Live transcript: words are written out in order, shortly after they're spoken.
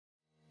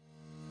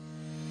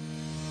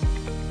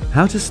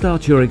How to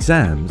start your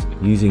exams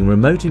using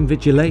remote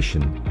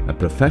invigilation at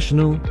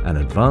professional and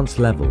advanced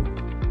level.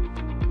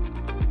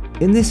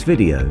 In this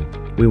video,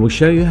 we will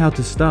show you how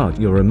to start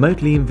your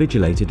remotely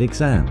invigilated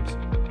exams.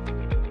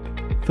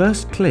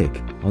 First,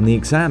 click on the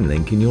exam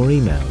link in your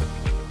email.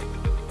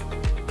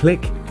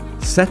 Click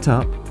Set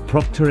up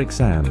Proctor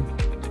Exam.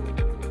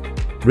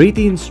 Read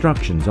the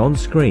instructions on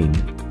screen,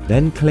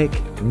 then click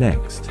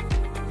Next.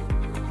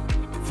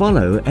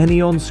 Follow any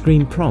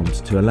on-screen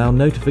prompts to allow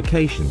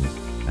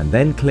notifications and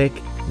then click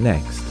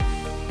Next.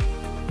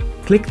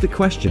 Click the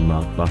question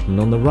mark button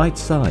on the right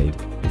side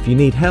if you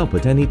need help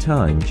at any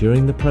time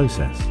during the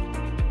process.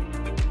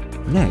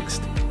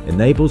 Next,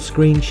 enable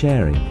screen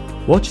sharing.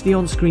 Watch the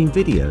on-screen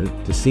video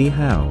to see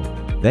how,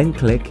 then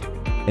click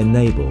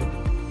Enable.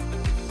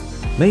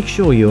 Make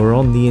sure you are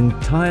on the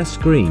Entire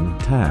Screen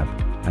tab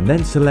and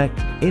then select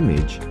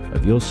Image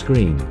of your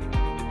screen.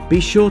 Be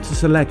sure to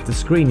select the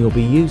screen you'll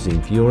be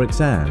using for your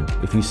exam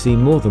if you see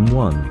more than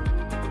one.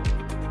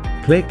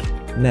 Click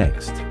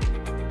Next.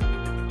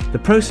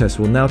 The process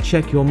will now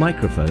check your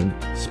microphone,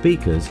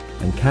 speakers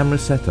and camera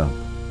setup.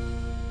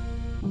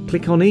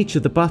 Click on each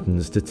of the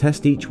buttons to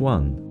test each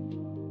one.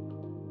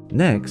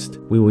 Next,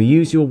 we will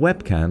use your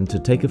webcam to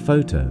take a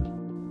photo.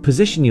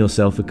 Position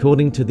yourself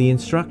according to the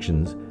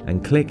instructions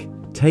and click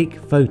Take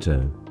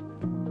Photo.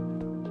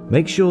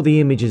 Make sure the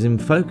image is in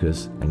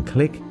focus and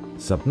click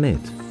Submit.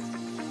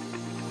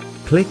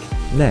 Click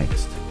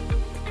Next.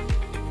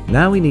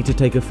 Now we need to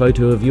take a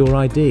photo of your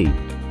ID.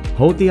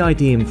 Hold the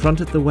ID in front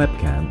of the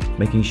webcam,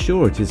 making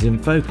sure it is in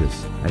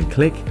focus, and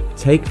click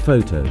Take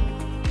Photo.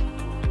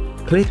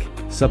 Click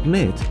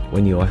Submit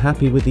when you are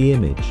happy with the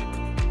image.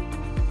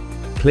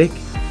 Click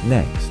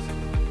Next.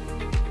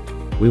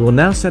 We will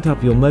now set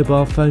up your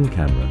mobile phone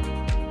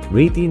camera.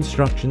 Read the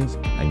instructions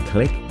and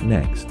click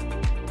Next.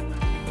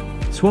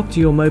 Swap to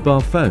your mobile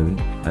phone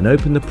and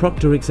open the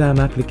Proctor Exam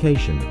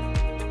application.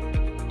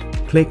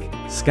 Click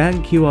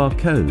Scan QR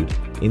Code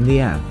in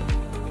the app.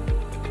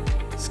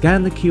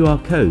 Scan the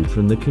QR code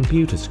from the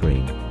computer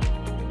screen.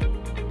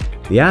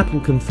 The app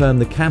will confirm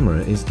the camera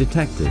is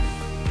detected.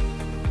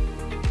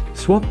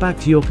 Swap back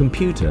to your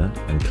computer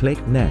and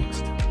click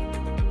Next.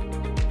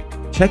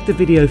 Check the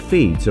video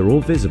feeds are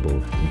all visible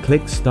and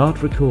click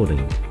Start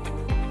Recording.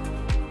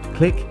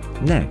 Click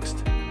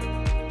Next.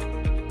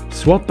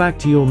 Swap back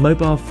to your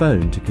mobile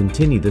phone to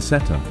continue the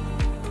setup.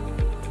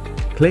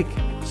 Click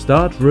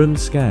Start Room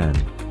Scan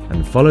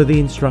and follow the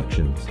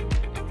instructions.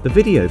 The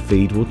video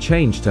feed will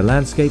change to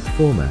landscape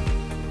format.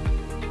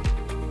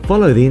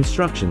 Follow the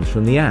instructions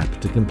from the app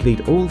to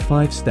complete all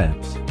 5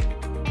 steps.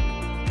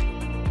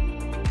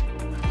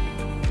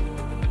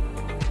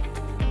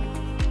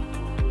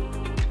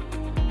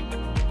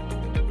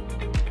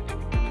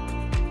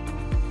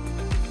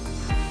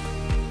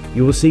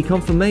 You will see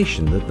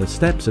confirmation that the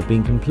steps have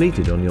been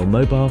completed on your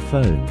mobile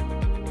phone.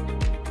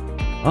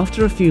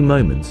 After a few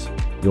moments,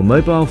 your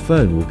mobile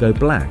phone will go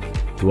black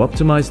to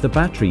optimize the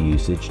battery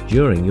usage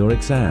during your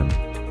exam.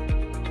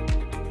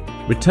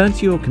 Return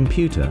to your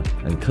computer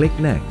and click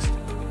Next.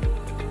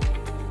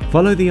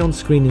 Follow the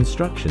on-screen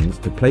instructions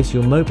to place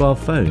your mobile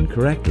phone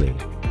correctly.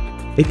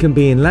 It can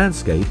be in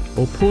landscape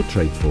or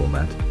portrait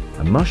format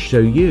and must show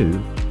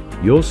you,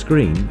 your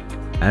screen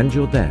and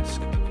your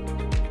desk.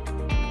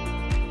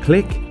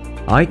 Click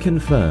I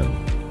confirm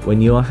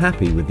when you are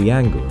happy with the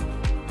angle.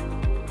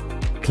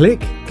 Click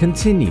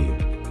Continue.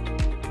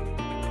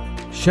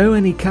 Show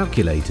any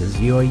calculators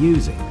you are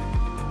using.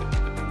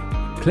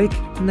 Click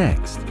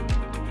Next.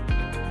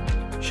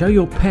 Show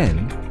your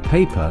pen,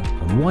 paper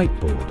and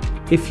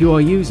whiteboard if you are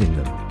using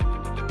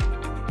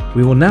them.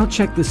 We will now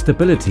check the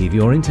stability of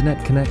your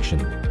internet connection.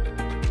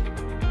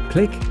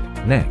 Click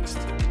Next.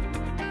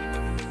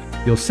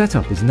 Your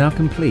setup is now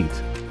complete.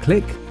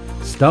 Click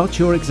Start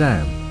your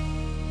exam.